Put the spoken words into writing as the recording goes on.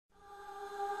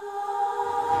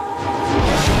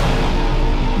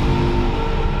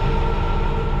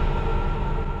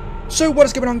So what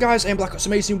is going on, guys? I'm Black Ops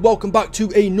Amazing. Welcome back to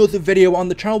another video on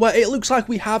the channel where it looks like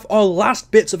we have our last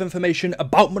bits of information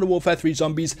about Modern Warfare 3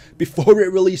 Zombies before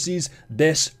it releases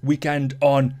this weekend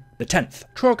on the 10th.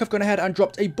 Treyarch have gone ahead and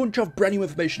dropped a bunch of brand new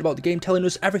information about the game, telling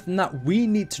us everything that we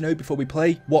need to know before we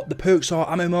play, what the perks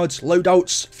are, ammo mods,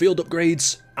 loadouts, field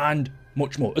upgrades, and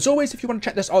much more. As always, if you want to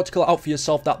check this article out for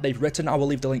yourself that they've written, I will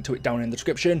leave the link to it down in the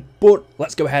description, but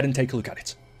let's go ahead and take a look at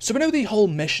it. So we know the whole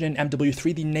mission in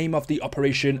MW3, the name of the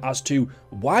operation as to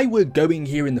why we're going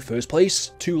here in the first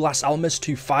place, to Las Almas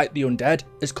to fight the undead,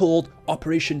 is called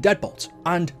Operation Deadbolt.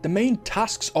 And the main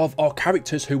tasks of our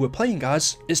characters who we're playing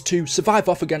as is to survive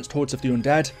off against hordes of the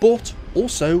undead, but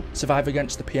also survive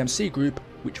against the PMC group,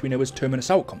 which we know as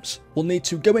Terminus Outcomes. We'll need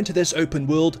to go into this open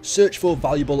world, search for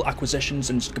valuable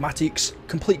acquisitions and schematics,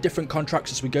 complete different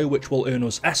contracts as we go, which will earn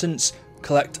us essence,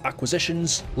 collect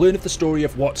acquisitions, learn of the story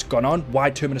of what's gone on, why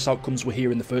Terminus Outcomes were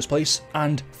here in the first place,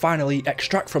 and finally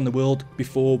extract from the world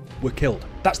before we're killed.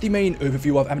 That's the main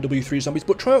overview of MW3 Zombies,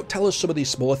 but Treyarch tell us some of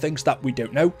these smaller things that we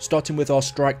don't know, starting with our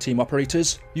strike team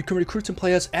operators. You can recruit and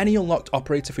play as any unlocked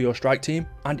operator for your strike team,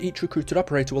 and each recruited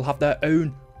operator will have their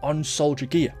own on-soldier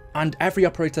gear. And every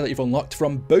operator that you've unlocked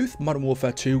from both Modern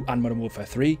Warfare 2 and Modern Warfare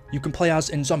 3, you can play as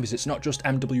in Zombies. It's not just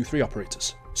MW3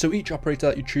 operators. So each operator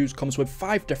that you choose comes with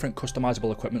 5 different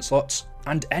customizable equipment slots,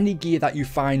 and any gear that you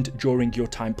find during your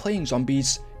time playing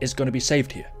Zombies is going to be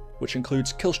saved here, which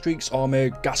includes kill streaks, armor,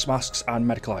 gas masks, and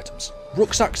medical items.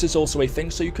 Rucksacks is also a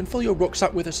thing, so you can fill your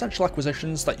rucksack with essential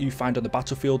acquisitions that you find on the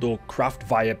battlefield or craft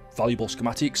via valuable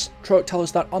schematics. Treyarch tell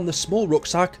us that on the small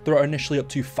rucksack, there are initially up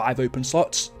to 5 open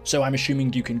slots, so I'm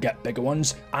assuming you can get bigger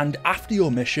ones, and after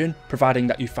your mission, providing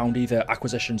that you found either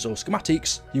acquisitions or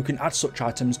schematics, you can add such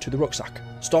items to the rucksack.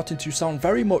 Starting to sound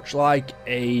very much like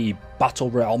a Battle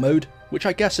Royale mode, which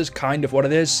I guess is kind of what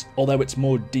it is, although it's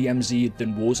more DMZ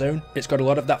than Warzone. It's got a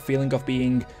lot of that feeling of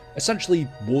being essentially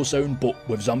Warzone but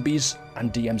with zombies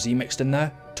and DMZ mixed in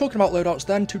there. Talking about loadouts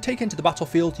then, to take into the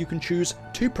battlefield you can choose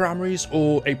 2 primaries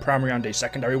or a primary and a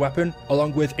secondary weapon,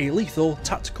 along with a lethal,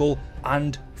 tactical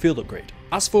and field upgrade.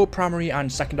 As for primary and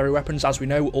secondary weapons, as we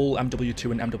know, all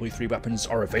MW2 and MW3 weapons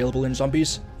are available in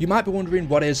Zombies. You might be wondering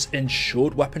what is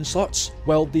insured weapon slots.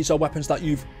 Well, these are weapons that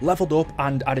you've leveled up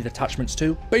and added attachments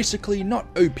to. Basically, not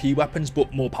OP weapons,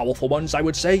 but more powerful ones, I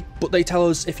would say. But they tell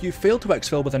us if you fail to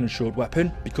exfil with an insured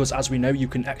weapon, because as we know, you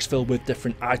can exfil with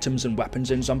different items and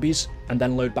weapons in Zombies, and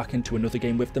then load back into another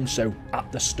game with them. So at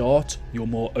the start, you're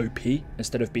more OP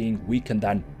instead of being weak and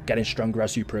then getting stronger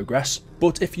as you progress.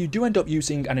 But if you do end up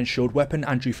using an insured weapon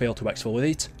and you fail to exfil with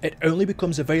it, it only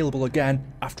becomes available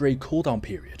again after a cooldown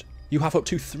period. You have up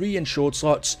to 3 insured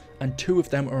slots, and 2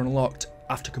 of them are unlocked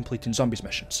after completing Zombies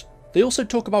missions. They also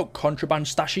talk about contraband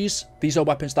stashes. These are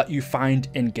weapons that you find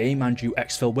in-game and you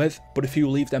exfil with, but if you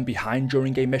leave them behind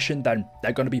during a mission, then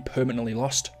they're going to be permanently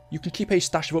lost. You can keep a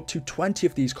stash of up to 20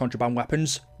 of these contraband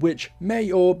weapons, which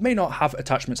may or may not have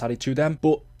attachments added to them,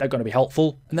 but they're going to be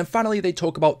helpful. And then finally, they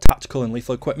talk about tactical and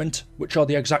lethal equipment, which are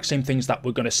the exact same things that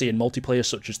we're going to see in multiplayer,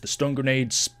 such as the stun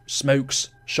grenades, smokes,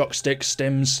 shock sticks,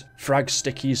 stims, frag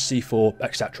stickies, C4,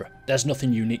 etc. There's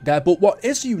nothing unique there, but what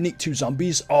is unique to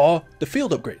Zombies are the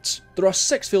field upgrades. There are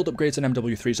 6 field upgrades in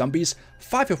MW3 Zombies,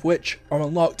 5 of which are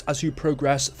unlocked as you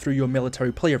progress through your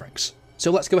military player ranks. So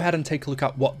let's go ahead and take a look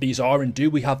at what these are and do.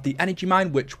 We have the energy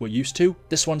mine, which we're used to.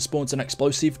 This one spawns an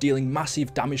explosive, dealing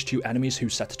massive damage to enemies who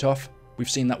set it off. We've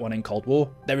seen that one in Cold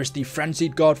War. There is the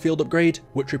Frenzied Guard field upgrade,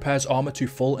 which repairs armor to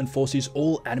full and forces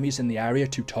all enemies in the area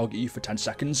to target you for 10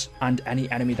 seconds. And any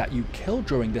enemy that you kill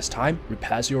during this time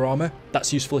repairs your armor.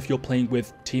 That's useful if you're playing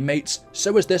with teammates.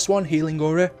 So is this one, Healing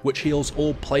Aura, which heals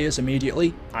all players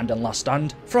immediately and on last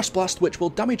stand. Frost Blast, which will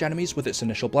damage enemies with its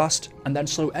initial blast, and then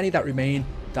slow any that remain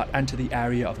that enter the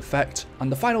area of effect. And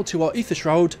the final 2 are Ether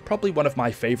Shroud, probably one of my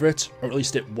favourite, or at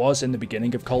least it was in the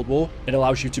beginning of Cold War. It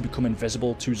allows you to become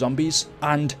invisible to zombies.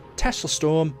 And Tesla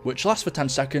Storm, which lasts for 10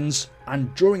 seconds,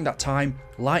 and during that time,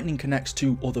 lightning connects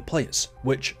to other players,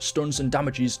 which stuns and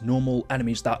damages normal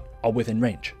enemies that are within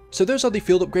range. So those are the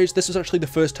field upgrades. This is actually the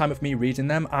first time of me reading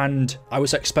them, and I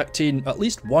was expecting at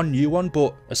least one new one,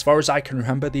 but as far as I can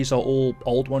remember, these are all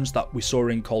old ones that we saw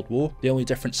in Cold War. The only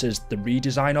difference is the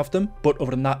redesign of them, but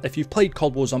other than that, if you've played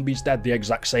Cold War Zombies, they're the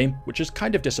exact same, which is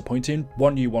kind of disappointing.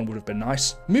 One new one would have been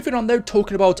nice. Moving on though,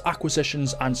 talking about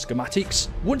acquisitions and schematics.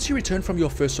 Once you return from your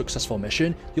first successful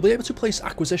mission, you'll be able to place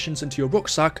acquisitions into your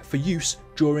rucksack for use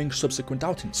during subsequent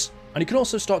outings. And you can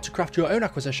also start to craft your own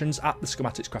acquisitions at the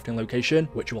schematics crafting location,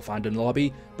 which you will find in the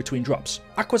lobby, between drops.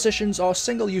 Acquisitions are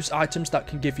single-use items that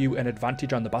can give you an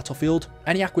advantage on the battlefield.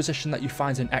 Any acquisition that you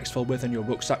find an exfil within your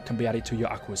rucksack can be added to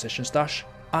your acquisition stash.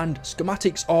 and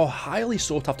schematics are highly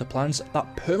sought after plans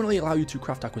that permanently allow you to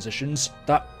craft acquisitions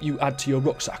that you add to your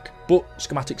rucksack, but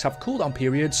schematics have cooldown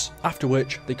periods, after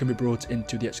which they can be brought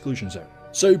into the exclusion zone.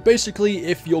 So basically,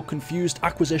 if you're confused,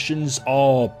 acquisitions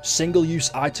are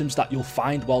single-use items that you'll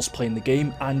find whilst playing the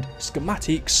game, and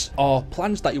schematics are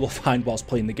plans that you will find whilst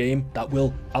playing the game that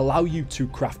will allow you to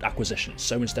craft acquisitions.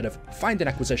 So instead of finding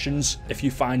acquisitions, if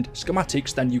you find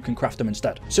schematics, then you can craft them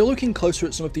instead. So looking closer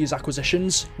at some of these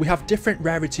acquisitions, we have different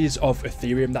rarities of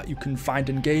Ethereum that you can find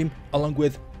in-game, along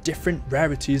with different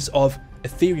rarities of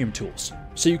Ethereum tools.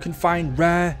 So you can find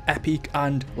rare, epic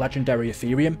and legendary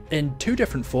Ethereum in 2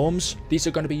 different forms. These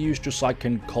are going to be used just like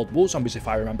in Cold War Zombies, if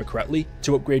I remember correctly,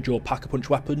 to upgrade your Pack-a-Punch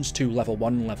weapons to level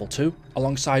 1 and level 2,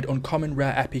 alongside uncommon,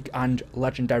 rare, epic and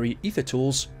legendary ether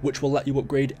tools, which will let you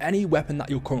upgrade any weapon that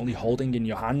you're currently holding in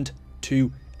your hand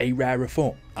to a rarer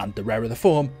form. And the rarer the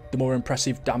form, the more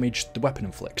impressive damage the weapon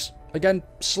inflicts. Again,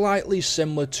 slightly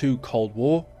similar to Cold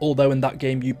War, although in that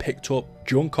game you picked up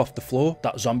junk off the floor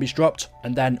that zombies dropped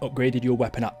and then upgraded your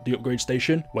weapon at the upgrade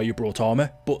station where you brought armor.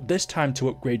 But this time, to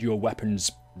upgrade your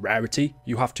weapon's rarity,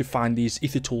 you have to find these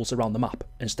ether tools around the map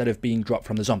instead of being dropped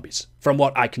from the zombies, from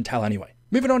what I can tell anyway.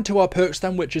 Moving on to our perks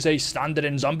then, which is a standard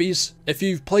in zombies. If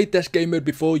you've played this game mode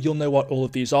before, you'll know what all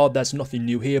of these are. There's nothing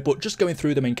new here, but just going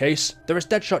through them in case. There is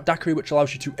Deadshot Daiquiri, which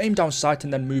allows you to aim down sight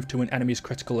and then move to an enemy's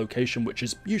critical location, which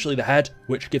is usually the head,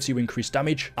 which gives you increased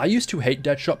damage. I used to hate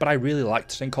Deadshot, but I really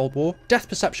liked it in Cold War. Death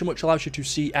Perception, which allows you to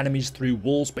see enemies through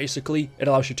walls, basically. It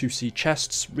allows you to see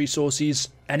chests, resources,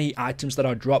 any items that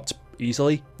are dropped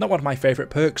easily. Not one of my favourite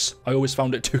perks. I always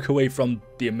found it took away from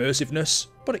the immersiveness,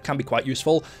 but it can be quite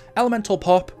useful. Elemental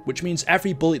Pop, which means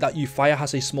every bullet that you fire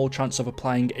has a small chance of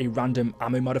applying a random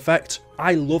ammo mod effect.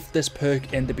 I loved this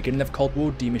perk in the beginning of Cold War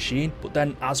D-Machine, but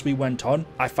then as we went on,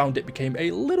 I found it became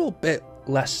a little bit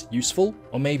less useful,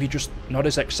 or maybe just not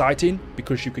as exciting,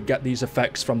 because you could get these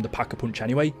effects from the Pack-a-Punch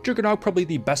anyway. Juggernaut, probably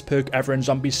the best perk ever in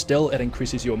zombies still. It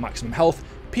increases your maximum health.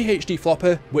 PhD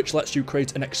Flopper, which lets you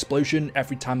create an explosion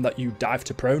every time that you dive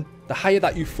to prone. The higher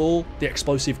that you fall, the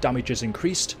explosive damage is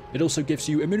increased. It also gives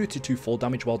you immunity to fall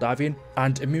damage while diving,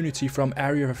 and immunity from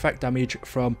area of effect damage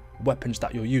from weapons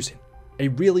that you're using. A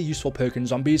really useful perk in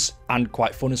zombies, and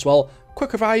quite fun as well.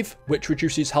 Quick Revive, which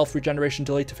reduces health regeneration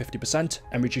delay to 50%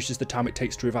 and reduces the time it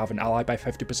takes to revive an ally by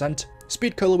 50%.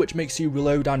 Speed Cola, which makes you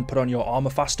reload and put on your armor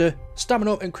faster.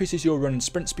 Stamina increases your run and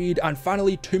sprint speed. And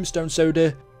finally, Tombstone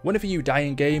Soda. Whenever you die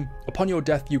in game, upon your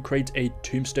death you create a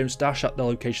tombstone stash at the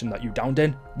location that you downed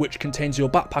in, which contains your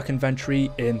backpack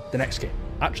inventory in the next game.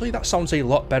 Actually, that sounds a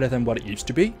lot better than what it used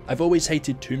to be. I've always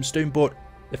hated Tombstone, but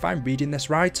if I'm reading this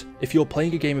right, if you're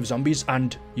playing a game of zombies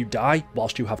and you die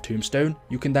whilst you have Tombstone,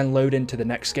 you can then load into the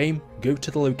next game, go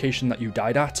to the location that you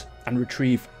died at, and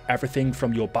retrieve everything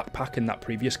from your backpack in that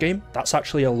previous game. That's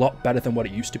actually a lot better than what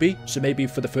it used to be, so maybe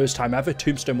for the first time ever,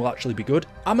 Tombstone will actually be good.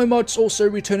 Ammo mods also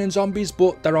return in zombies,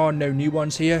 but there are no new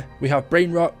ones here. We have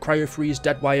Brain Rot, Cryo Freeze,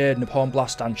 Dead Wire, Napalm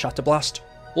Blast, and Shatter Blast.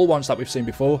 All ones that we've seen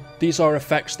before. These are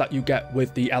effects that you get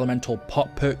with the Elemental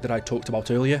Pop perk that I talked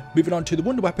about earlier. Moving on to the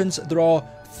Wonder Weapons, there are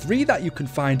 3 that you can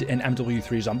find in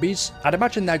MW3 Zombies. I'd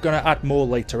imagine they're going to add more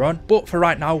later on, but for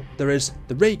right now, there is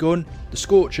the Ray Gun, the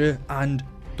Scorcher, and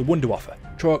the Wonder Wafer.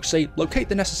 Troarks say locate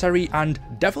the necessary and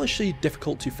devilishly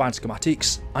difficult to find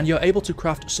schematics, and you're able to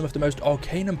craft some of the most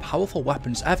arcane and powerful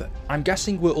weapons ever. I'm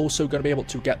guessing we're also going to be able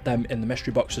to get them in the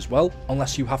mystery box as well,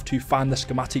 unless you have to find the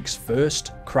schematics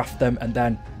first, craft them, and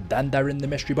then they're in the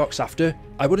mystery box after.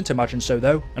 I wouldn't imagine so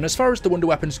though. And as far as the wonder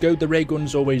weapons go, the ray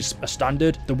gun's always a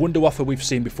standard. The Wonder Wafer we've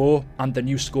seen before, and the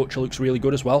new Scorcher looks really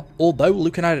good as well. Although,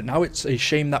 looking at it now, it's a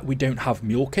shame that we don't have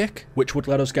Mule Kick, which would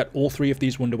let us get all 3 of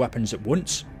these wonder weapons at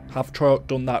once. Have Treyarch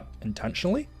done that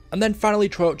intentionally? And then finally,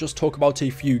 Treyarch just talk about a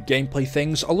few gameplay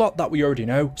things, a lot that we already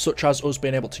know, such as us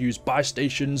being able to use buy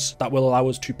stations that will allow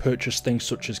us to purchase things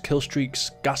such as kill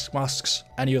streaks, gas masks,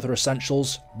 any other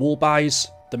essentials, wall buys,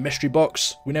 the mystery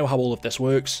box. We know how all of this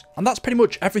works. And that's pretty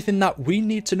much everything that we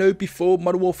need to know before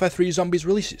Modern Warfare 3 Zombies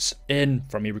releases in,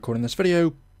 from me recording this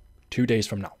video, 2 days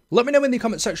from now. Let me know in the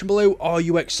comment section below, are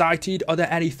you excited? Are there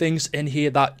any things in here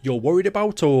that you're worried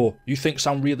about or you think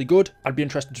sound really good? I'd be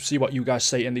interested to see what you guys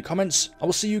say in the comments. I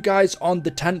will see you guys on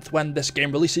the 10th when this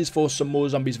game releases for some more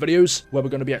Zombies videos, where we're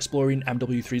going to be exploring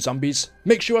MW3 Zombies.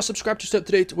 Make sure you are subscribed to stay up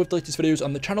to date with the latest videos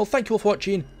on the channel. Thank you all for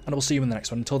watching, and I will see you in the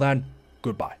next one. Until then,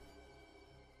 goodbye.